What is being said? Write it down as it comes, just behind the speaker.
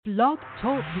Blog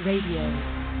Talk Radio.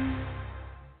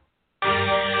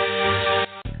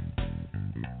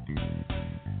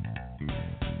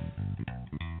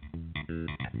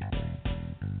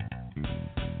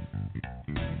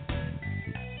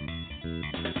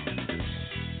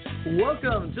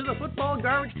 Welcome to the Football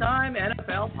Garbage Time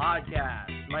NFL Podcast.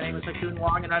 My name is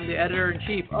Wong, and I'm the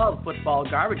editor-in-chief of Football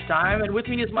Garbage Time. And with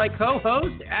me is my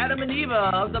co-host, Adam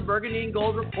Aniba of the Burgundy and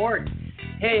Gold Report.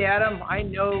 Hey, Adam, I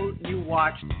know you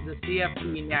watched the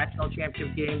CFP National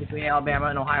Championship Game between Alabama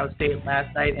and Ohio State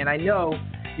last night, and I know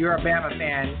you're a Bama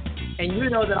fan, and you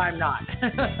know that I'm not,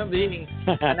 being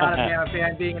not a Bama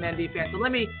fan, being an ND fan. So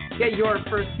let me get your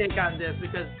first take on this,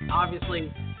 because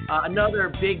obviously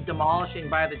another big demolishing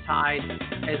by the Tide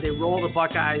as they roll the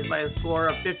Buckeyes by a score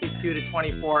of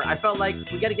 52-24. I felt like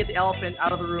we got to get the elephant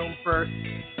out of the room first.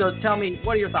 So tell me,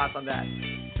 what are your thoughts on that?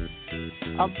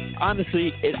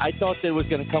 Honestly, I thought that it was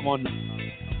going to come on.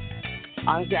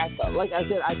 Honestly, like I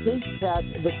said, I think that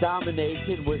the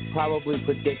domination was probably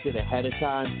predicted ahead of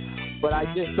time, but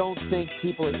I just don't think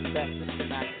people expected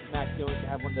Mac Jones to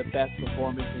have one of the best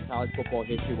performances in college football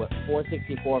history.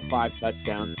 464, 5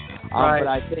 touchdowns. Right. But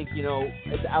I think,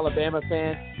 as an Alabama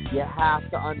fan, you have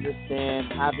to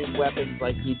understand having weapons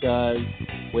like he does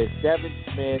with Devin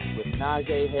Smith, with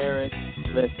Najee Harris.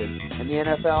 Listen, in the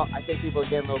NFL, I think people are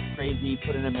getting a little crazy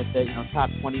putting him at the top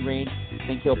 20 range. I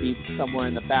think he'll be somewhere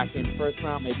in the back end first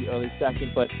round, maybe early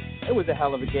second. But it was a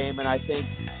hell of a game, and I think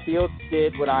Fields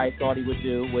did what I thought he would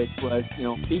do, which was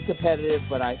be competitive.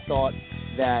 But I thought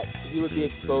that he would be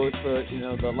exposed for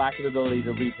the lack of ability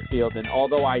to read the field. And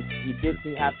although he did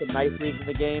have some nice reads in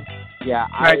the game,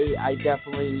 right. I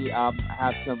definitely have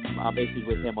some issues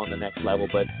with him on the next level.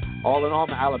 But all in all,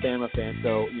 I'm an Alabama fan,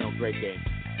 so great game.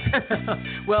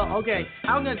 Well, okay,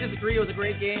 I'm going to disagree. It was a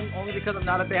great game only because I'm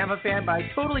not a Bama fan, but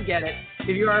I totally get it.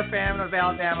 If you are a fan of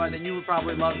Alabama, then you would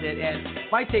probably loved it. And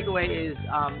my takeaway is,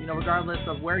 regardless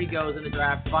of where he goes in the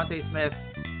draft, Devontae Smith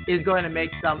is going to make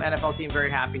some NFL team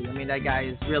very happy. I mean, that guy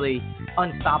is really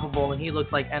unstoppable, and he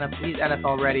looks like he's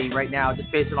NFL ready right now,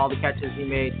 just based on all the catches he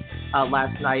made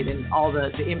last night and all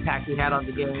the impact he had on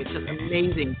the game. It's just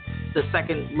amazing the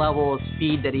second level of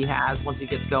speed that he has once he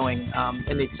gets going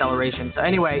in the acceleration. So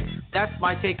anyway, that's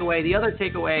my takeaway. The other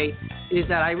takeaway is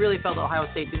that I really felt Ohio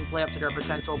State didn't play up to their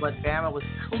potential, but Bama was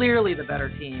clearly the better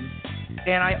team.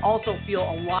 And I also feel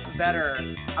a lot better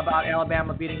about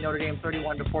Alabama beating Notre Dame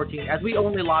 31-14, as we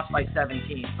only lost by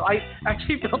 17. So I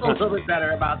actually felt a little bit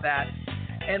better about that.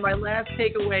 And my last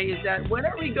takeaway is that when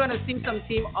are we going to see some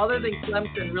team other than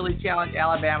Clemson really challenge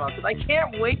Alabama? Because I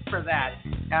can't wait for that,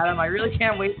 Adam. I really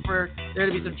can't wait for there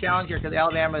to be some challenge here, because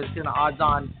Alabama is an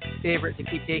odds-on favorite to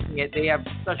keep taking it. They have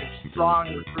such a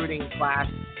strong recruiting class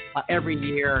every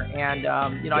year, and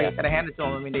I just got to hand it to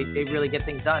them. I mean, they really get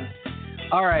things done.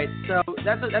 All right, so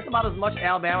that's about as much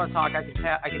Alabama talk I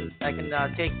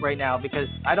can take right now, because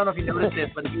I don't know if you noticed this,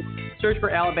 but if you search for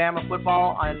Alabama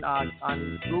football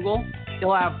on Google,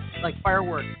 you'll have like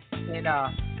fireworks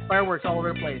all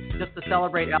over the place just to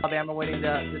celebrate Alabama winning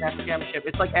the national championship.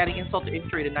 It's like adding insult to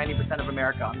injury to 90% of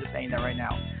America. I'm just saying that right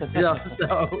now.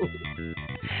 So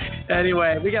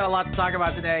anyway, we got a lot to talk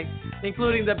about today,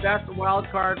 including the best wild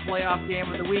card playoff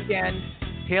game of the weekend.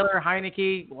 Taylor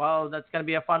Heinicke, well, that's going to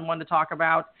be a fun one to talk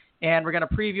about. And we're going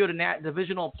to preview the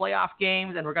divisional playoff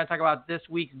games, and we're going to talk about this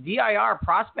week's DIR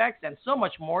Prospects and so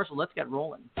much more. So let's get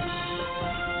rolling.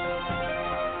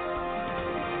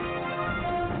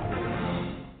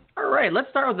 All right, let's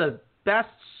start with the best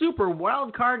Super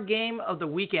Wild Card game of the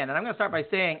weekend. And I'm going to start by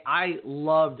saying I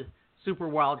loved Super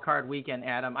Wild Card weekend,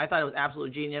 Adam. I thought it was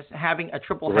absolute genius. Having a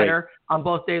triple header on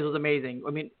both days was amazing.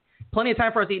 I mean, plenty of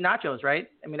time for us to eat nachos, right?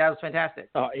 I mean, that was fantastic.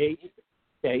 Oh,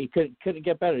 yeah, you couldn't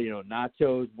get better.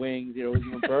 Nachos, wings,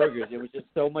 even burgers. It was just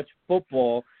so much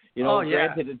football.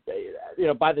 Granted,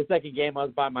 by the second game I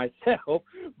was by myself,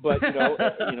 but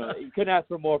you couldn't ask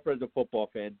for more as a football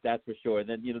fan, that's for sure. And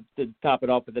then to top it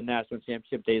off with the national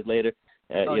championship days later,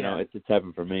 it's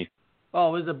heaven for me.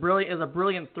 Oh, it was a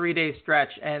brilliant 3-day stretch,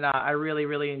 and I really,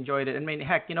 really enjoyed it. I mean,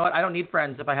 heck, you know what? I don't need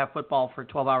friends if I have football for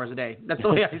 12 hours a day. That's the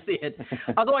way I see it.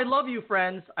 Although I love you,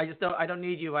 friends, I don't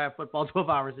need you if I have football 12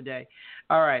 hours a day.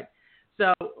 All right.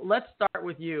 So let's start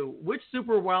with you. Which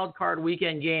Super Wild Card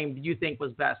weekend game did you think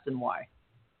was best, and why?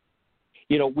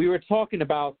 We were talking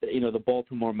about, the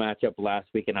Baltimore matchup last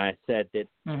week, and I said that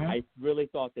I really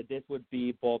thought that this would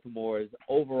be Baltimore's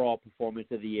overall performance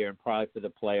of the year and probably for the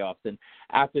playoffs. And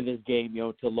after this game,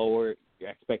 to lower your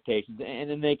expectations, and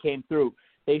then they came through.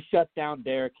 they shut down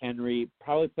Derrick Henry,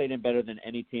 probably played him better than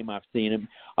any team I've seen him.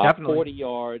 40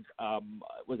 yards,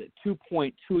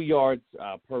 2.2 yards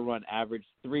per run average,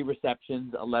 3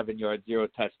 receptions, 11 yards, 0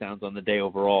 touchdowns on the day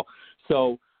overall.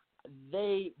 So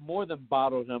they more than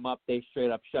bottled him up. They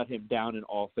straight up shut him down in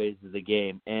all phases of the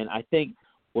game. And I think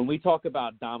when we talk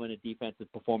about dominant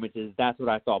defensive performances, that's what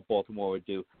I thought Baltimore would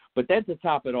do. But then to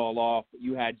top it all off,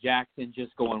 you had Jackson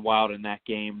just going wild in that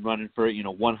game, running for,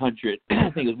 100, I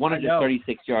think it was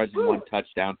 136 yards and 1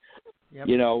 touchdown. Yep.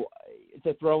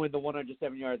 To throw in the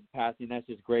 107 yards passing, that's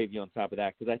just gravy on top of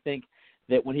that, because I think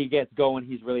that when he gets going,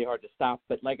 he's really hard to stop.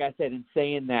 But like I said, in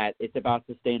saying that, it's about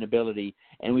sustainability.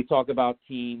 And we talk about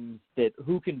teams that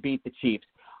who can beat the Chiefs.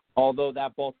 Although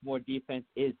that Baltimore defense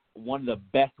is one of the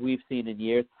best we've seen in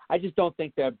years, I just don't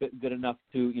think they're good enough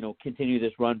to, continue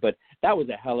this run. But that was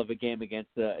a hell of a game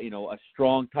against a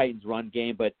strong Titans run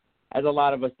game. But as a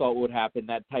lot of us thought would happen,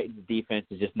 that Titans defense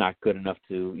is just not good enough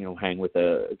to, hang with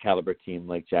a caliber team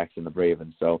like Jackson the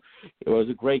Ravens. So it was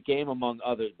a great game among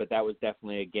others, but that was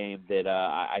definitely a game that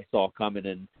I saw coming,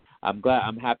 and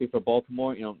I'm happy for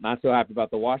Baltimore. Not so happy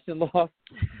about the Washington loss,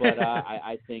 but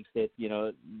I think that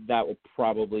that will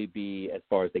probably be as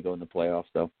far as they go in the playoffs.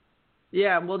 So.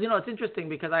 Yeah, well, it's interesting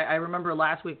because I remember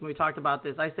last week when we talked about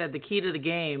this, I said the key to the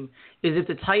game is if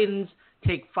the Titans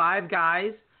take 5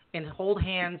 guys and hold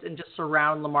hands and just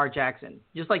surround Lamar Jackson.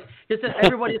 Just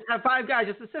everybody just have 5 guys,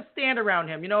 just stand around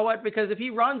him. You know what? Because if he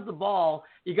runs the ball,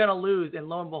 you're going to lose. And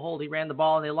lo and behold, he ran the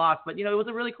ball and they lost. But, it was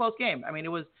a really close game. I mean,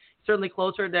 it was certainly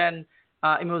closer than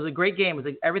it was a great game. It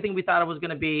was everything we thought it was going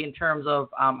to be in terms of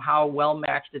how well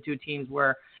matched the two teams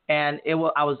were. And I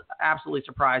was absolutely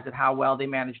surprised at how well they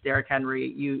managed Derrick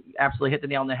Henry. You absolutely hit the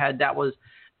nail on the head. That was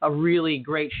a really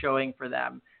great showing for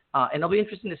them. And it'll be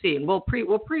interesting to see. And we'll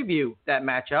preview that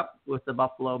matchup with the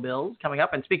Buffalo Bills coming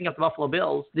up. And speaking of the Buffalo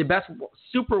Bills, the best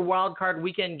super wild card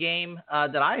weekend game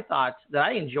that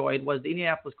I enjoyed was the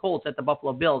Indianapolis Colts at the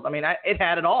Buffalo Bills. I mean, it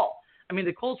had it all. I mean,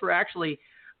 the Colts were actually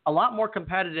a lot more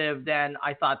competitive than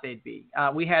I thought they'd be.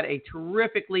 We had a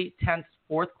terrifically tense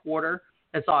fourth quarter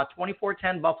that saw a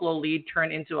 24-10 Buffalo lead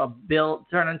turn into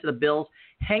the Bills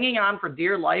hanging on for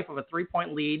dear life of a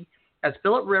 3-point lead, as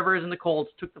Phillip Rivers and the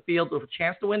Colts took the field with a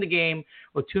chance to win the game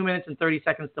with 2 minutes and 30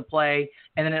 seconds to play.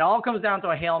 And then it all comes down to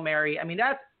a Hail Mary. I mean,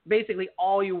 that's basically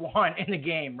all you want in the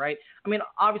game, right? I mean,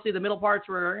 obviously the middle parts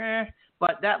were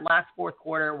but that last fourth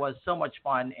quarter was so much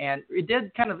fun. And it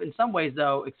did kind of, in some ways,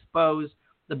 though, expose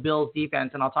the Bills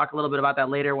defense. And I'll talk a little bit about that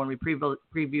later when we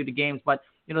preview the games. But,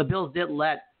 the Bills did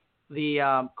let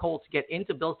the Colts get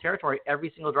into Bills territory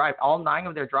every single drive. All 9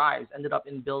 of their drives ended up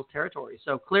in Bills territory.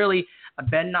 So clearly a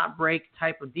bend not break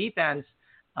type of defense.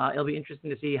 It'll be interesting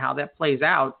to see how that plays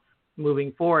out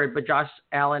moving forward. But Josh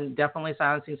Allen definitely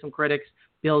silencing some critics.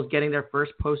 Bills getting their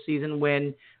first postseason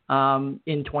win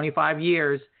in 25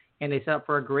 years. And they set up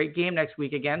for a great game next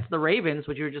week against the Ravens,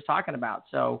 which you were just talking about.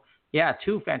 So, yeah,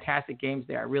 2 fantastic games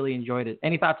there. I really enjoyed it.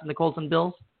 Any thoughts on the Colts and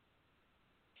Bills?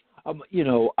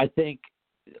 I think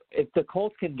if the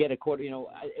Colts can get a quarter,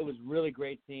 it was really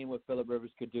great seeing what Phillip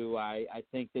Rivers could do. I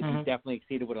think that he definitely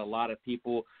exceeded what a lot of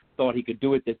people thought he could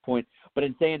do at this point. But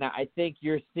in saying that, I think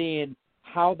you're seeing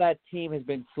how that team has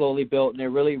been slowly built, and they're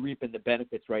really reaping the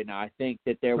benefits right now. I think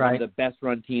that they're one of the best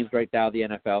run teams right now in the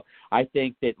NFL. I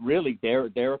think that really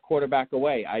they're a quarterback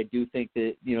away. I do think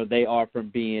that, they are from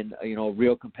being, a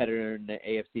real competitor in the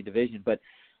AFC division. But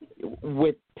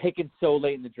with picking so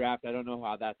late in the draft, I don't know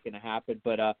how that's going to happen.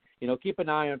 But, keep an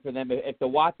eye on for them. If the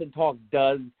Watson talk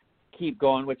does keep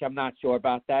going, which I'm not sure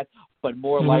about that, but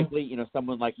more likely,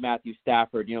 someone like Matthew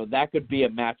Stafford, that could be a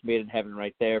match made in heaven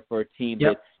right there for a team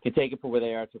that can take it for where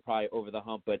they are to probably over the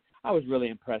hump. But I was really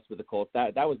impressed with the Colts.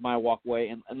 That was my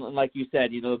walkaway. And like you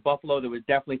said, Buffalo, there was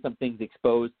definitely some things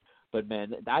exposed. But,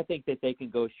 man, I think that they can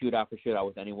go shootout for shootout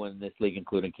with anyone in this league,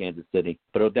 including Kansas City.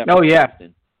 But it'll definitely be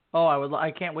interesting. Oh,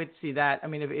 I can't wait to see that. I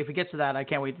mean, if it gets to that, I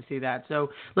can't wait to see that. So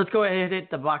let's go ahead and hit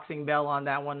the boxing bell on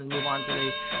that one and move on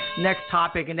to the next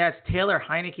topic, and that's Taylor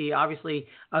Heinicke. Obviously,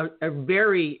 a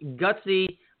very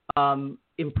gutsy,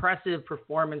 impressive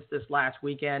performance this last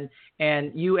weekend.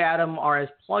 And you, Adam, are as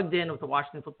plugged in with the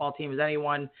Washington football team as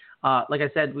anyone. Like I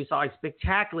said, we saw a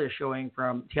spectacular showing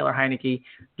from Taylor Heinicke.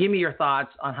 Give me your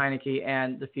thoughts on Heinicke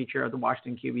and the future of the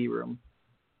Washington QB room.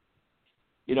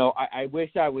 I wish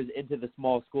I was into the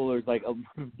small schoolers like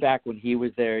back when he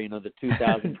was there, the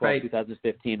 2012,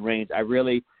 2015 range. I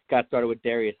really got started with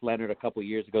Darius Leonard a couple of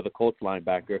years ago, the Colts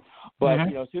linebacker. But,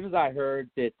 as soon as I heard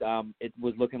that it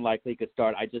was looking likely he could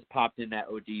start, I just popped in that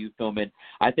ODU film. And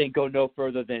I think go no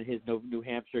further than his New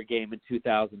Hampshire game in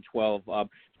 2012.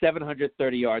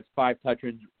 730 yards, 5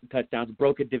 touchdowns,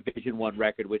 broke a Division I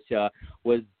record, which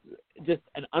was just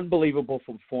an unbelievable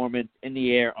performance in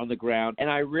the air, on the ground. And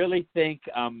I really think,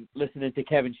 listening to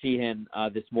Kevin Sheehan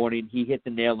this morning, he hit the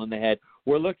nail on the head.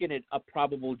 We're looking at a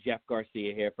probable Jeff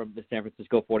Garcia here from the San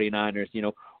Francisco 49ers.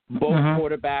 Both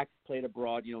quarterbacks played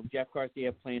abroad. Jeff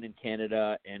Garcia playing in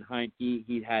Canada, and Heinicke,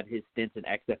 he had his stints in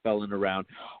XFL and around.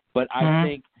 But I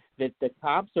think that the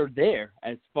comps are there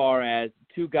as far as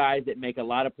two guys that make a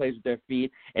lot of plays with their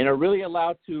feet and are really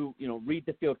allowed to, read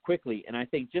the field quickly. And I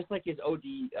think just like his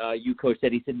ODU coach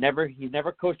said, he's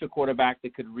never coached a quarterback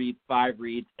that could read 5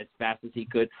 reads as fast as he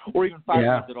could, or even 5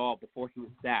 reads at all before he was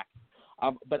sacked.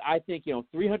 But I think,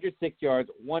 306 yards,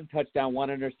 1 touchdown, 1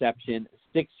 interception,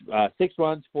 6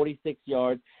 runs, 46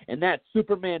 yards, and that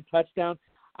Superman touchdown,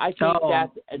 I think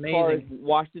that's, as far as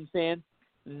Washington fans,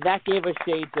 that gave us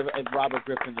shades of Robert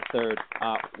Griffin III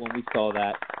when we saw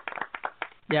that.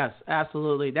 Yes,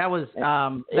 absolutely. That was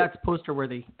that's poster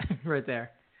worthy right there.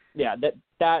 Yeah,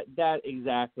 that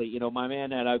exactly. My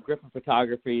man at Griffin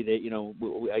Photography,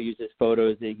 that I use his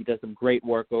photos. He does some great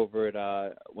work over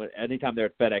at anytime they're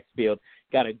at FedEx Field.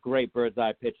 Got a great bird's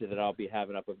eye picture that I'll be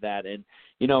having up of that. And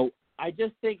I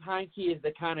just think Heinicke is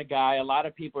the kind of guy. A lot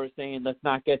of people are saying, let's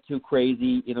not get too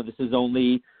crazy. This is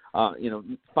only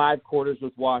 5 quarters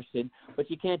with Washington, but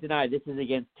you can't deny this is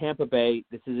against Tampa Bay.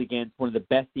 This is against one of the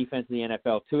best defenses in the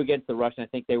NFL, 2 against the rush, and I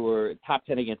think they were top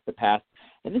 10 against the pass.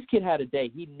 And this kid had a day.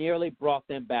 He nearly brought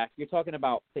them back. You're talking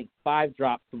about, I think, 5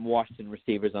 drops from Washington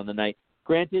receivers on the night.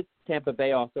 Granted, Tampa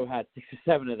Bay also had 6 or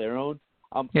 7 of their own.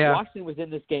 Washington was in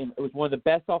this game. It was one of the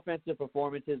best offensive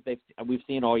performances we've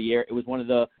seen all year. It was one of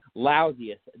the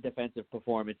lousiest defensive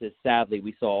performances, sadly,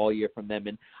 we saw all year from them.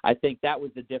 And I think that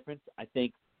was the difference. I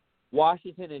think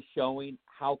Washington is showing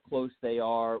how close they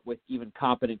are with even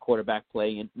competent quarterback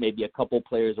play and maybe a couple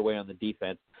players away on the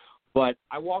defense. But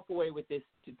I walk away with this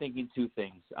thinking 2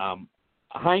 things.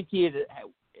 Heinicke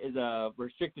is a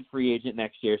restricted free agent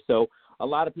next year, so a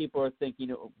lot of people are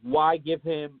thinking, why give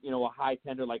him, a high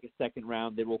tender like a second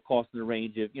round that will cost in the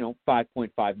range of,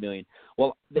 $5.5 million?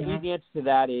 Well, the easy answer to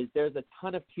that is there's a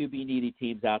ton of QB-needy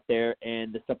teams out there,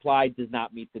 and the supply does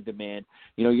not meet the demand.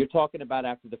 You're talking about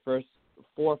after the first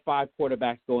 4 or 5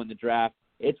 quarterbacks go in the draft,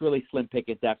 it's really slim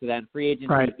pickings after that, and free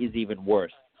agency is even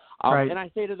worse. And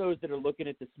I say to those that are looking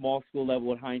at the small school level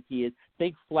with Heinicke is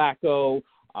think Flacco,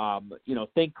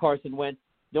 think Carson Wentz.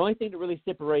 The only thing that really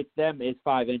separates them is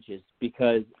 5 inches,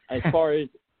 because as far as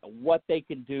what they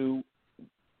can do,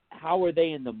 how are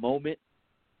they in the moment,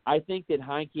 I think that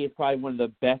Heinicke is probably one of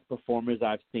the best performers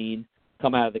I've seen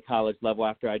come out of the college level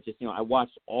after I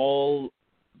watched all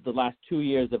the last 2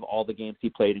 years of all the games he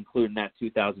played, including that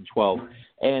 2012.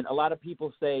 And a lot of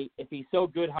people say, if he's so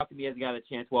good, how come he hasn't got a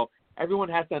chance? Well, everyone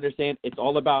has to understand it's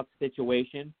all about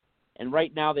situation. And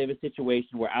right now they have a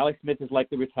situation where Alex Smith is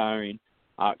likely retiring.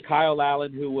 Kyle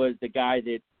Allen, who was the guy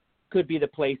that could be the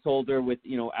placeholder with,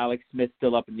 Alex Smith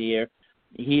still up in the air,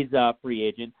 he's a free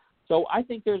agent. So I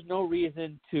think there's no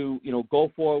reason to,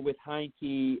 go forward with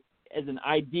Heinicke as an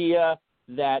idea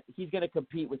that he's going to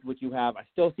compete with what you have. I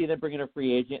still see them bringing a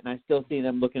free agent, and I still see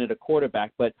them looking at a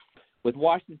quarterback. But with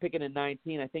Washington picking at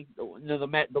 19, I think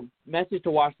the message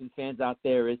to Washington fans out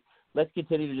there is let's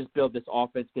continue to just build this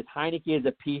offense, because Heinicke is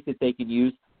a piece that they can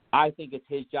use. I think it's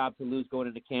his job to lose going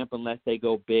into camp unless they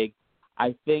go big.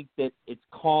 I think that it's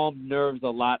calmed nerves a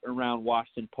lot around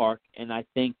Washington Park, and I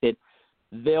think that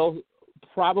they'll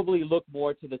probably look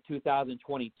more to the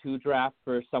 2022 draft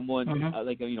for someone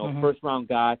first-round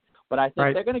guy. But I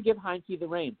think they're going to give Heinicke the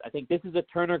reins. I think this is a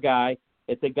Turner guy.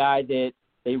 It's a guy that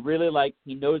they really like.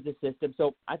 He knows the system.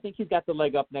 So I think he's got the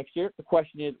leg up next year. The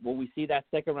question is, will we see that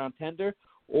second-round tender?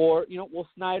 Or, will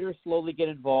Snyder slowly get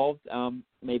involved,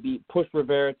 maybe push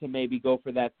Rivera to maybe go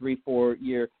for that 3-4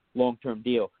 year long-term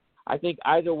deal? I think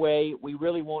either way, we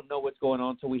really won't know what's going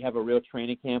on until we have a real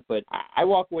training camp. But I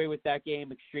walk away with that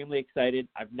game extremely excited.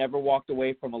 I've never walked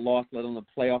away from a loss, let alone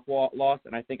a playoff loss.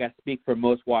 And I think I speak for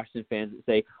most Washington fans that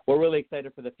say we're really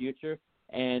excited for the future.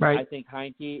 And I think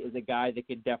Heinicke is a guy that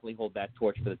can definitely hold that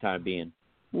torch for the time being.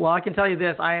 Well, I can tell you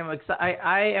this. I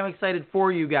am excited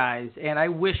for you guys, and I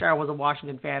wish I was a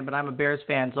Washington fan, but I'm a Bears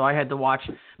fan, so I had to watch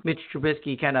Mitch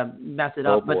Trubisky kind of mess it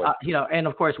up. But, and,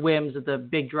 of course, Wims at the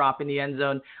big drop in the end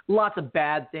zone. Lots of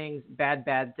bad things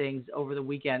over the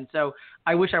weekend. So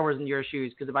I wish I was in your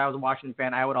shoes, because if I was a Washington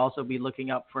fan, I would also be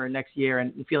looking up for next year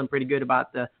and feeling pretty good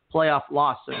about the playoff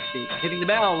loss, so to speak. Hitting the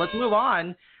bell. Let's move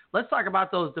on. Let's talk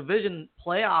about those division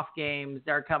playoff games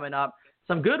that are coming up.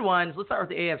 Some good ones. Let's start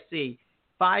with the AFC.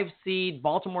 5-seed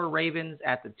Baltimore Ravens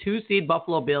at the 2-seed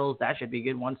Buffalo Bills. That should be a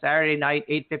good one. Saturday night,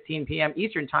 8:15 p.m.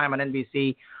 Eastern time on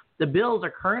NBC. The Bills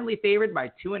are currently favored by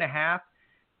 2.5.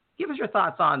 Give us your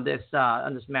thoughts on this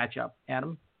matchup,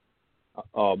 Adam.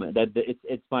 Oh man,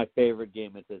 it's my favorite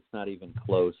game. It's not even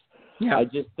close. Yeah. I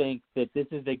just think that this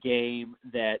is a game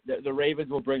that the Ravens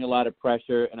will bring a lot of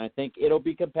pressure, and I think it'll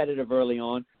be competitive early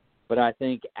on. But I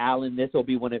think Allen, this will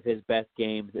be one of his best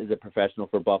games as a professional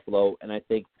for Buffalo, and I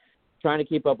think trying to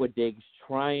keep up with Diggs,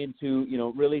 trying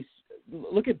to really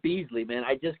look at Beasley, man.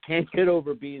 I just can't get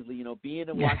over Beasley. Being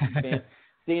a Washington fan,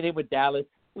 seeing him with Dallas,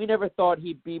 we never thought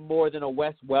he'd be more than a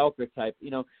Wes Welker type.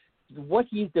 What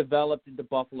he's developed into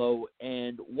Buffalo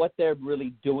and what they're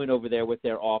really doing over there with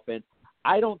their offense,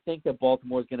 I don't think that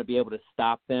Baltimore is going to be able to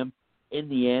stop them in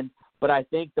the end. But I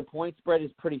think the point spread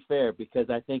is pretty fair because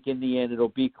I think in the end it'll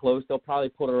be close. They'll probably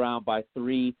put it around by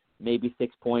 3, maybe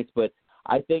 6 points. But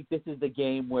I think this is the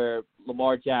game where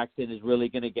Lamar Jackson is really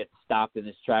going to get stopped in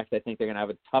his tracks. I think they're going to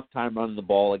have a tough time running the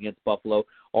ball against Buffalo.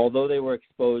 Although they were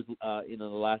exposed in the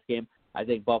last game, I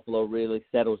think Buffalo really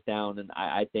settles down, and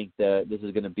I think this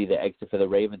is going to be the exit for the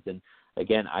Ravens. And,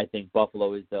 again, I think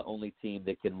Buffalo is the only team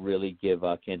that can really give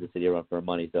Kansas City a run for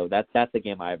money. So that's the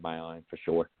game I have my eye on for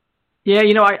sure. Yeah,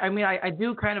 I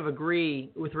do kind of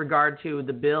agree with regard to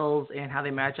the Bills and how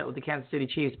they match up with the Kansas City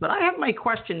Chiefs. But I have my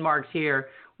question marks here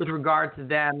with regard to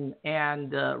them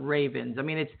and the Ravens. I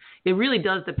mean, it really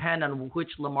does depend on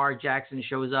which Lamar Jackson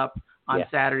shows up on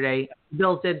Saturday.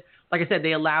 Bills did. Like I said,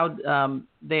 they allowed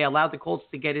the Colts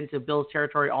to get into Bills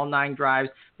territory all 9 drives.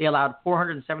 They allowed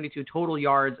 472 total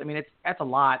yards. I mean, that's a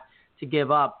lot to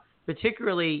give up,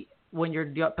 particularly when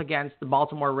you're up against the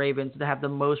Baltimore Ravens that have the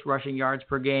most rushing yards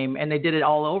per game, and they did it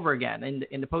all over again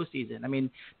in the postseason. I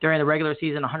mean, during the regular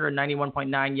season,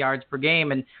 191.9 yards per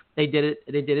game, and they did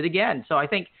it again. So I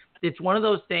think it's one of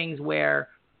those things where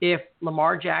if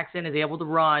Lamar Jackson is able to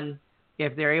run,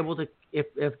 if they're able to.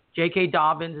 If J.K.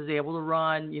 Dobbins is able to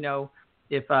run,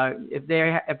 if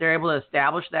they're able to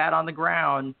establish that on the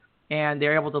ground and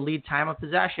they're able to lead time of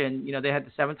possession, they had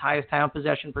the 7th highest time of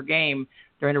possession per game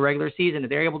during the regular season. If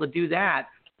they're able to do that,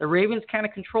 the Ravens kind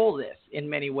of control this in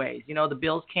many ways. The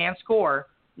Bills can score,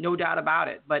 no doubt about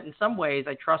it. But in some ways,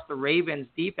 I trust the Ravens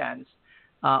defense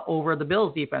over the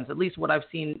Bills defense, at least what I've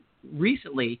seen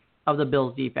recently of the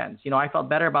Bills defense. I felt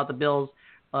better about the Bills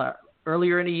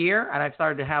earlier in the year, and I've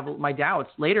started to have my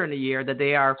doubts later in the year that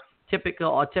they are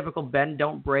a typical bend,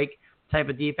 don't break type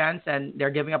of defense, and they're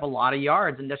giving up a lot of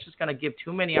yards, and that's just going to give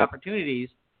too many opportunities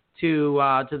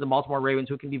to the Baltimore Ravens,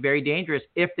 who can be very dangerous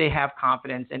if they have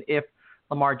confidence and if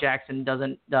Lamar Jackson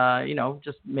doesn't,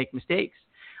 just make mistakes.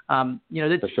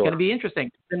 It's going to be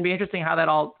interesting. It's going to be interesting how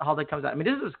that comes out. I mean,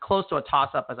 this is as close to a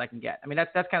toss-up as I can get. I mean,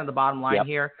 that's kind of the bottom line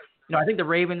here. I think the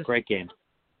Ravens. Great game.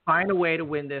 Find a way to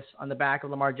win this on the back of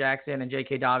Lamar Jackson and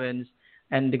J.K. Dobbins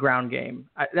and the ground game.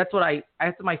 That's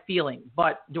my feeling.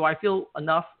 But do I feel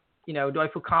enough? Do I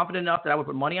feel confident enough that I would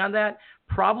put money on that?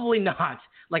 Probably not.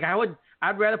 Like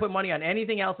I'd rather put money on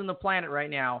anything else on the planet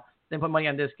right now than put money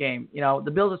on this game.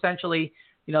 The Bills essentially,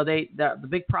 the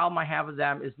big problem I have with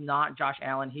them is not Josh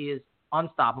Allen. He is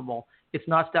unstoppable. It's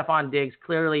not Stephon Diggs.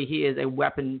 Clearly, he is a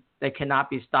weapon that cannot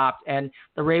be stopped. And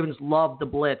the Ravens love the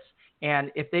blitz.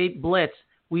 And if they blitz,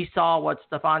 we saw what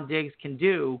Stephon Diggs can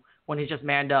do when he's just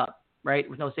manned up, right?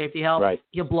 With no safety help. Right.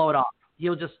 He'll blow it off.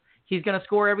 He's going to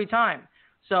score every time.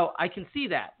 So I can see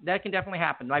that. That can definitely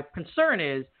happen. My concern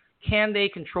is, can they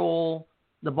control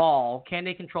the ball? Can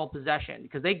they control possession?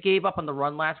 Because they gave up on the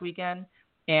run last weekend,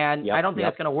 and I don't think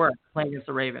that's going to work playing against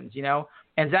the Ravens,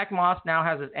 And Zach Moss now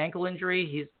has his ankle injury.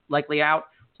 He's likely out.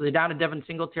 So they're down to Devin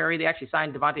Singletary. They actually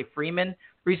signed Devontae Freeman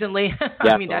recently.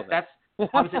 I mean, that's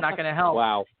obviously not going to help.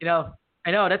 Wow. I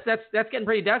know that's getting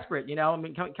pretty desperate. I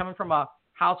mean, coming from a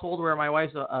household where my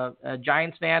wife's a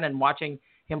Giants fan and watching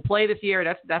him play this year,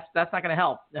 that's not going to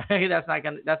help. that's not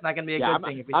going to be a good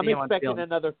thing if we see him on the field. I'm expecting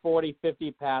another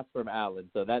 40-50 pass from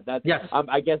Allen. So that's yes.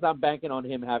 I guess I'm banking on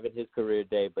him having his career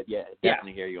day. But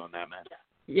definitely hear you on that, man.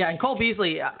 Yeah, and Cole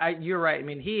Beasley, you're right. I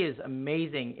mean, he is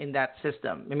amazing in that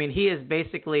system. I mean, he is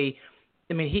basically.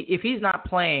 I mean, if he's not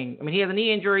playing, I mean, he has a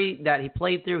knee injury that he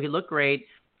played through. He looked great.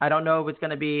 I don't know if it's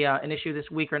going to be an issue this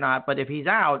week or not, but if he's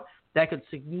out, that could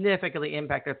significantly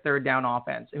impact their third down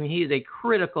offense. I mean, he is a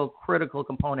critical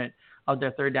component of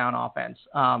their third down offense.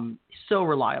 So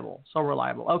reliable.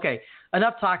 Okay,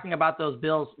 enough talking about those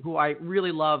Bills, who I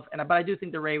really love, but I do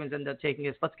think the Ravens end up taking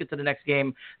this. Let's get to the next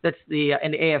game. That's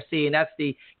in the AFC, and that's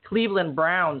the Cleveland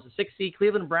Browns, the 6th seed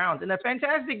Cleveland Browns, and a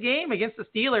fantastic game against the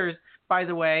Steelers, by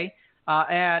the way,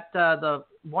 at the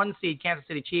 1 seed Kansas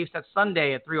City Chiefs. That's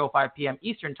Sunday at 3:05 p.m.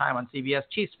 Eastern time on CBS.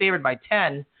 Chiefs favored by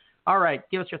 10. All right,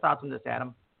 give us your thoughts on this,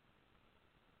 Adam.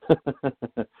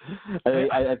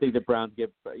 I think the Browns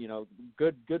get,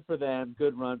 good for them,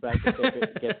 good run back,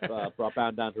 gets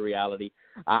brought down to reality.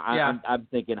 I'm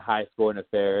thinking high scoring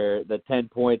affair. The 10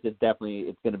 points is definitely,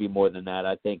 it's going to be more than that.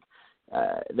 I think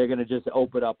they're going to just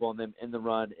open up on them in the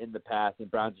run, in the pass, and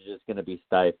Browns are just going to be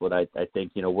stifled. I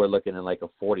think, we're looking at like a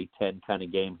 40-10 kind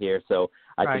of game here, so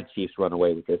I think Chiefs run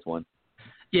away with this one.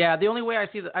 Yeah, the only way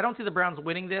I don't see the Browns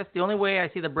winning this. The only way I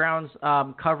see the Browns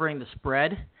covering the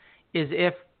spread is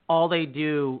if all they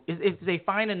do is if they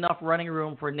find enough running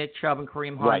room for Nick Chubb and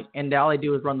Kareem Hunt, and all they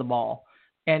do is run the ball,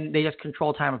 and they just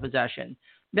control time of possession.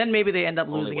 Then maybe they end up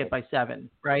losing it by 7,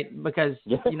 right? Because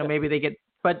maybe they get,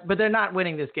 but they're not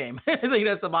winning this game. I think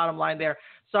that's the bottom line there.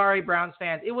 Sorry, Browns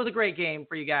fans. It was a great game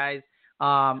for you guys.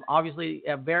 Obviously,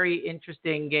 a very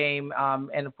interesting game,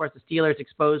 and of course the Steelers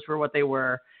exposed for what they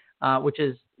were, which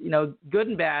is good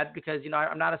and bad because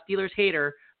I'm not a Steelers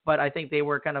hater. But I think they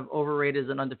were kind of overrated as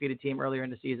an undefeated team earlier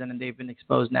in the season, and they've been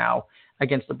exposed now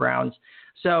against the Browns.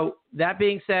 So that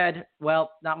being said,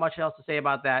 well, not much else to say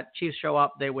about that. Chiefs show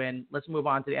up, they win. Let's move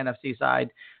on to the NFC side.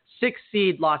 6th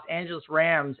seed Los Angeles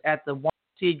Rams at the 1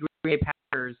 seed Green Bay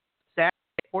Packers. Saturday,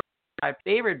 45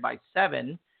 favored by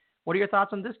 7. What are your thoughts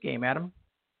on this game, Adam?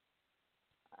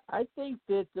 I think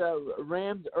that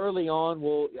Rams early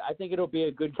on I think it'll be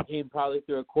a good game probably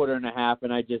through a quarter and a half,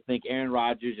 and I just think Aaron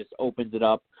Rodgers just opens it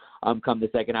up come the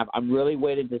second half. I'm really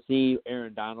waiting to see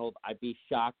Aaron Donald. I'd be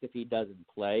shocked if he doesn't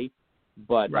play,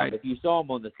 but if you saw him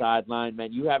on the sideline,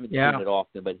 man, you haven't seen it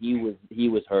often, but he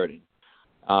was hurting.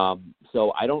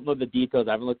 So I don't know the details.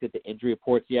 I haven't looked at the injury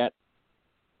reports yet,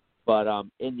 but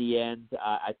in the end,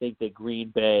 I think that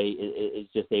Green Bay is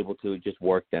just able to just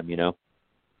work them,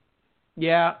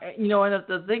 Yeah, and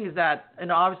the thing is that,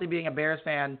 obviously being a Bears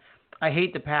fan, I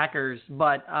hate the Packers,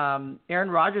 but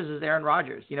Aaron Rodgers is Aaron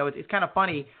Rodgers. It's kind of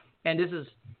funny, and this is,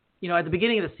 at the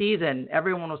beginning of the season,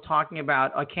 everyone was talking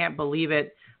about, I can't believe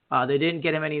it, they didn't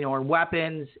get him any more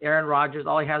weapons. Aaron Rodgers,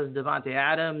 all he has is Devontae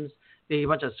Adams. There's a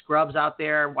bunch of scrubs out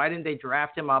there. Why didn't they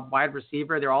draft him a wide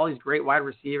receiver? There are all these great wide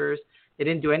receivers. They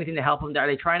didn't do anything to help him. Are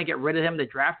they trying to get rid of him? They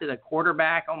drafted a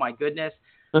quarterback. Oh, my goodness.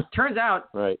 Turns out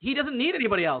he doesn't need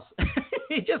anybody else.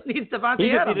 He just needs Devontae Adams.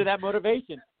 He just needed that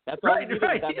motivation. That's all he needed,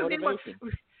 that motivation.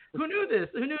 Who knew this?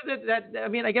 Who knew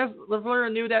that I guess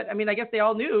LaFleur knew that. I guess they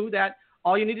all knew that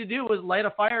all you need to do was light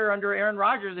a fire under Aaron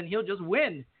Rodgers and he'll just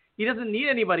win. He doesn't need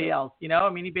anybody else, He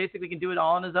basically can do it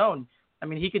all on his own.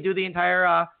 He could do the entire,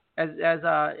 as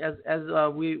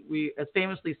we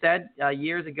famously said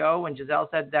years ago when Giselle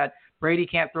said that Brady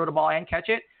can't throw the ball and catch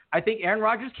it. I think Aaron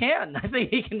Rodgers can. I think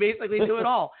he can basically do it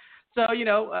all. So,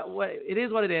 it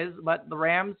is what it is. But the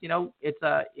Rams, it's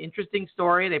an interesting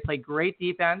story. They play great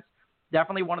defense.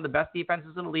 Definitely one of the best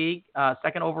defenses in the league.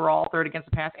 Second overall, third against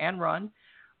the pass and run.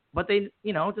 But this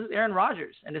is Aaron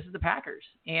Rodgers, and this is the Packers.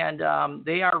 And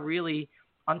they are really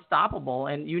unstoppable.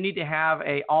 And you need to have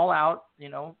a all-out,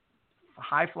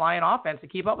 high-flying offense to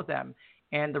keep up with them.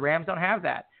 And the Rams don't have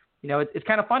that. It's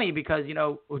kind of funny because,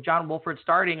 with John Wolford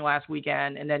starting last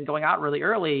weekend and then going out really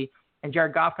early and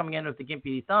Jared Goff coming in with the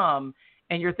gimpy thumb,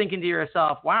 and you're thinking to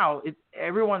yourself, wow,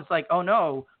 everyone's like, oh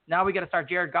no, now we got to start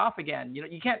Jared Goff again.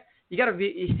 You got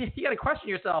to question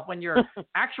yourself when your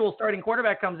actual starting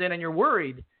quarterback comes in and you're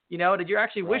worried. Did you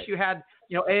actually wish you had,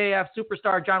 AAF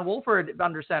superstar John Wolford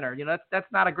under center? That's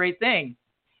not a great thing.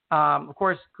 Of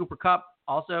course, Cooper Kupp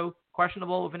also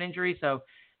questionable with an injury. So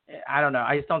I don't know.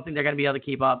 I just don't think they're going to be able to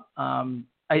keep up. I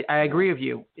agree with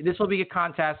you. This will be a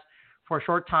contest for a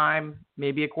short time,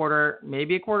 maybe a quarter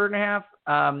and a half.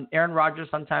 Aaron Rodgers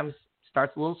sometimes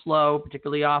starts a little slow,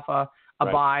 particularly off a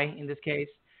bye in this case.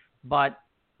 But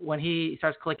when he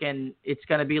starts clicking, it's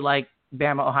going to be like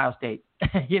Bama, Ohio State.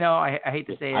 I hate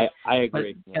to say it. I agree.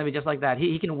 It's going to be just like that.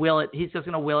 He can will it. He's just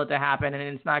going to will it to happen, and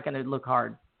it's not going to look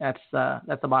hard. That's the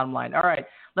bottom line. All right,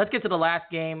 let's get to the last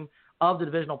game of the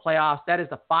divisional playoffs. That is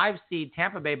the 5 seed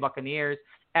Tampa Bay Buccaneers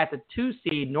at the 2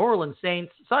 seed New Orleans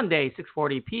Saints, Sunday,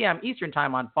 6:40 p.m. Eastern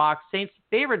Time on Fox. Saints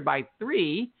favored by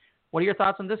 3. What are your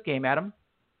thoughts on this game, Adam?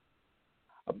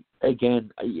 Again,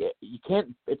 you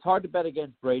can't. It's hard to bet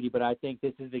against Brady, but I think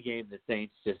this is the game the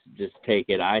Saints just take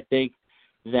it. I think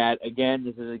that, again,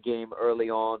 this is a game early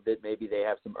on that maybe they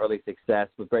have some early success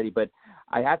with Brady, but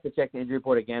I have to check the injury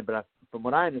report again. But from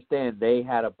what I understand, they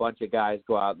had a bunch of guys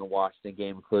go out in the Washington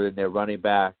game, including their running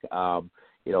back. A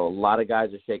lot of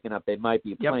guys are shaking up. They might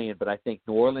be playing, but I think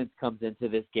New Orleans comes into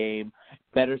this game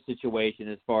better situation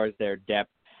as far as their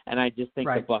depth. And I just think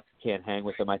the Bucs can't hang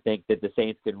with them. I think that the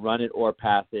Saints can run it or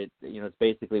pass it. It's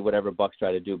basically whatever Bucs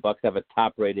try to do. Bucs have a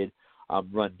top-rated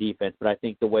run defense, but I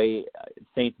think the way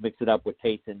Saints mix it up with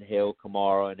Taysom Hill,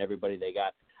 Kamara, and everybody they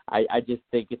got, I just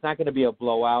think it's not going to be a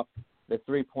blowout. the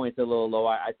 3 points a little low.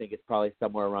 I think it's probably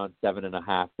somewhere around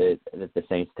 7.5 that the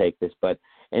Saints take this. But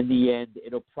in the end,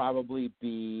 it'll probably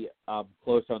be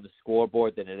closer on the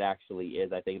scoreboard than it actually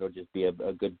is. I think it'll just be a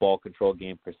good ball control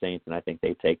game for Saints, and I think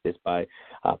they take this by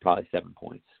probably 7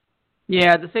 points.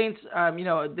 Yeah, the Saints,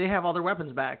 they have all their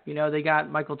weapons back. They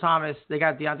got Michael Thomas, they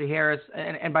got Deontay Harris,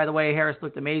 and by the way, Harris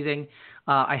looked amazing.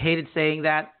 I hated saying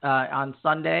that on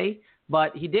Sunday,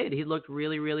 but he did. He looked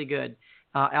really, really good.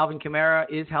 Alvin Kamara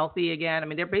is healthy again. I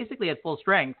mean, they're basically at full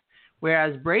strength,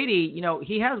 whereas Brady,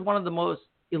 he has one of the most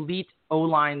elite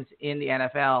O-lines in the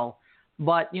NFL.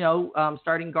 But,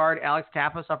 starting guard Alex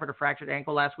Kappa suffered a fractured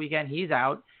ankle last weekend. He's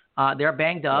out. They're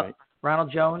banged up. Right.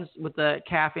 Ronald Jones with the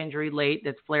calf injury late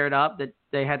that's flared up that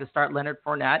they had to start Leonard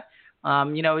Fournette.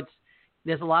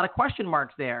 There's a lot of question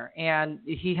marks there. And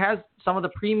he has some of the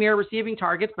premier receiving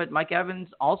targets, but Mike Evans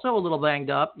also a little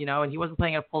banged up, and he wasn't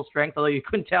playing at full strength, although you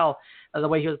couldn't tell the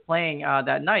way he was playing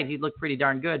that night. He looked pretty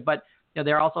darn good. But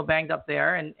they're also banged up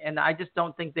there, and I just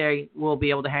don't think they will be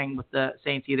able to hang with the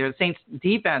Saints either. The Saints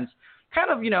defense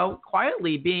kind of,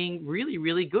 quietly being really,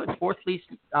 really good. 4th least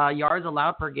yards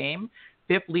allowed per game.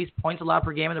 5th least points allowed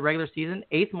per game in the regular season,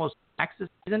 8th most sacks this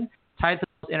season, tied for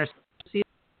the most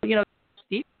interceptions.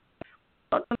 Steve,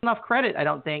 not enough credit, I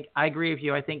don't think. I agree with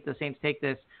you. I think the Saints take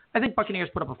this. I think Buccaneers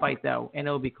put up a fight, though, and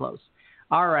it'll be close.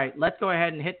 All right, let's go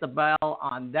ahead and hit the bell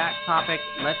on that topic.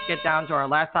 Let's get down to our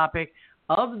last topic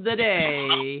of the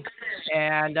day,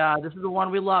 and this is the one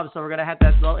we love, so we're going to have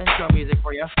that little intro music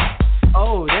for you.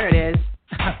 Oh, there it is.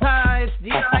 It's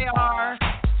DIR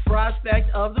Prospect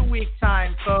of the Week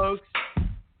time, folks.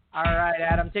 All right,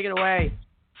 Adam, take it away.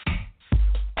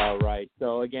 All right.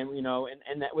 So, again,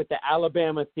 and that with the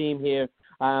Alabama theme here,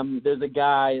 there's a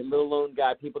guy, a little lone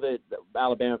guy,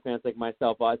 Alabama fans like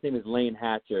myself, his name is Lane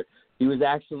Hatcher. He was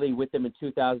actually with them in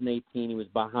 2018. He was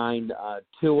behind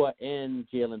Tua, and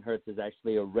Jalen Hurts is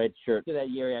actually a red shirt. That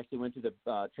year, he actually went to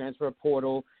the transfer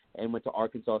portal and went to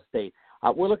Arkansas State.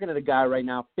 We're looking at a guy right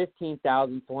now,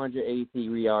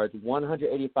 15,483 yards,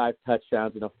 185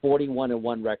 touchdowns, and a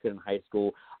 41-1 record in high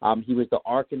school. He was the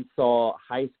Arkansas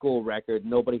high school record.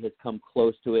 Nobody has come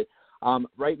close to it.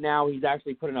 Right now, he's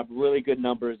actually putting up really good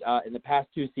numbers. In the past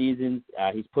 2 seasons,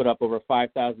 he's put up over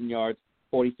 5,000 yards,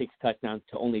 46 touchdowns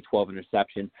to only 12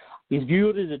 interceptions. He's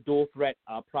viewed as a dual-threat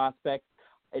prospect.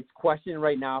 It's questioned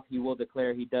right now if he will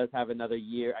declare. He does have another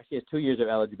year. Actually, he has 2 years of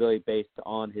eligibility based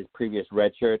on his previous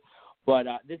red shirt. But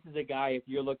this is a guy, if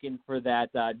you're looking for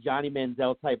that Johnny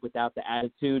Manziel type without the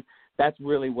attitude, that's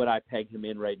really what I peg him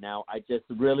in right now. I just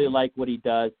really like what he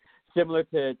does. Similar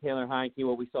to Taylor Heinicke,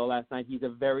 what we saw last night, he's a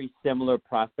very similar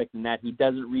prospect in that he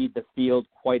doesn't read the field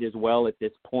quite as well at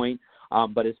this point.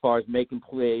 But as far as making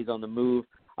plays on the move,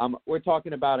 we're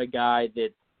talking about a guy that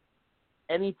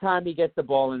anytime he gets the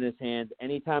ball in his hands,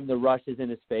 anytime the rush is in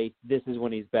his face, this is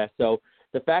when he's best. So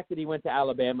the fact that he went to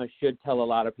Alabama should tell a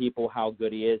lot of people how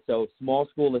good he is. So small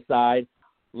school aside,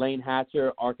 Lane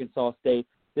Hatcher, Arkansas State,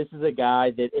 this is a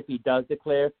guy that if he does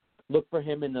declare, look for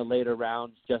him in the later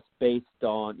rounds just based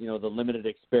on, the limited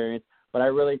experience. But I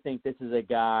really think this is a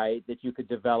guy that you could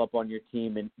develop on your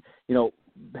team and,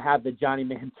 have the Johnny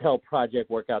Manziel project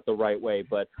work out the right way.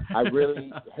 But I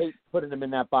really hate putting him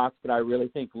in that box, but I really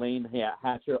think Lane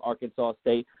Hatcher, Arkansas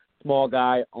State, small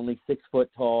guy, only 6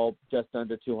 foot tall, just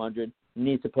under 200,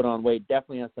 needs to put on weight,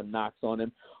 definitely has some knocks on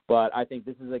him. But I think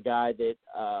this is a guy that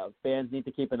fans need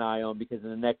to keep an eye on because in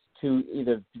the next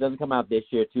either if he doesn't come out this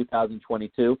year,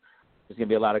 2022, there's going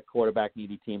to be a lot of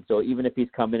quarterback-needy teams. So even if he's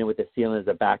coming in with the ceiling as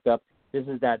a backup, this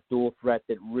is that dual threat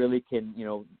that really can,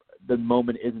 the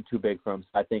moment isn't too big for him.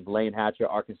 So I think Lane Hatcher,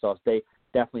 Arkansas State,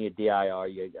 definitely a DIR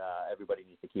everybody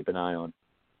needs to keep an eye on.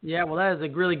 Yeah, well, that is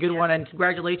a really good one, and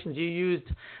congratulations. You used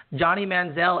Johnny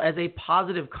Manziel as a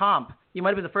positive comp. You might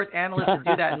have been the first analyst to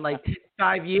do that in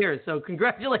 5 years, so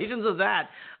congratulations on that.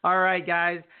 All right,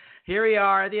 guys, here we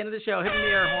are at the end of the show, hitting the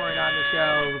air horn on the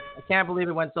show. I can't believe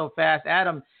it went so fast.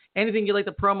 Adam, anything you'd like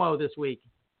to promo this week?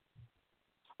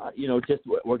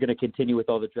 We're going to continue with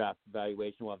all the draft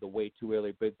evaluation. We'll have the Way Too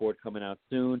Early Big Board coming out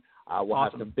soon. We'll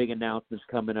Awesome. have some big announcements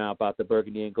coming out about the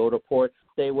Burgundy and Gold Report.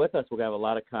 Stay with us. We're going to have a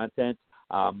lot of content.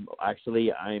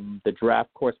 Actually, I'm the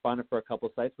draft correspondent for a couple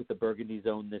of sites with the Burgundy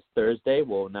Zone this Thursday.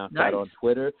 We'll announce that on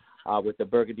Twitter. With the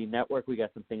Burgundy Network, we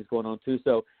got some things going on too.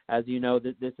 So, as you know,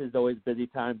 this is always busy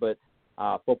time, but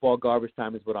football garbage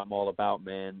time is what I'm all about,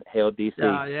 man. Hail DC.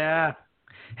 Yeah.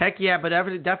 Heck yeah, but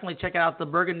definitely check out the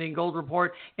Burgundy and Gold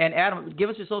Report. And Adam, give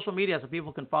us your social media so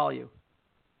people can follow you.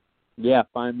 Yeah,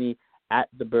 find me at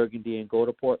the Burgundy and Gold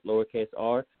Report, lowercase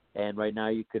r. And right now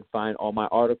you can find all my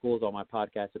articles, all my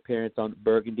podcast appearance on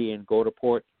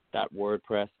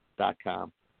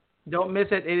burgundyandgoldreport.wordpress.com. Don't miss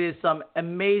it. It is some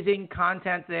amazing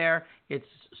content there. It's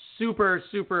super,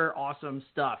 super awesome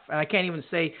stuff. And I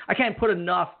can't put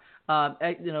enough,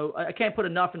 I can't put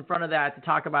enough in front of that to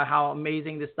talk about how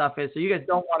amazing this stuff is. So you guys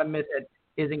don't want to miss it.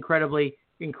 It's incredibly,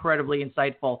 incredibly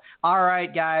insightful. All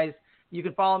right, guys. You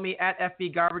can follow me at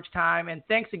FB Garbage Time. And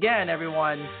thanks again,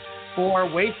 everyone, for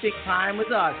wasting time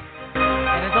with us.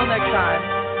 And until next time,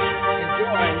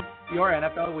 enjoy your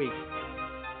NFL week.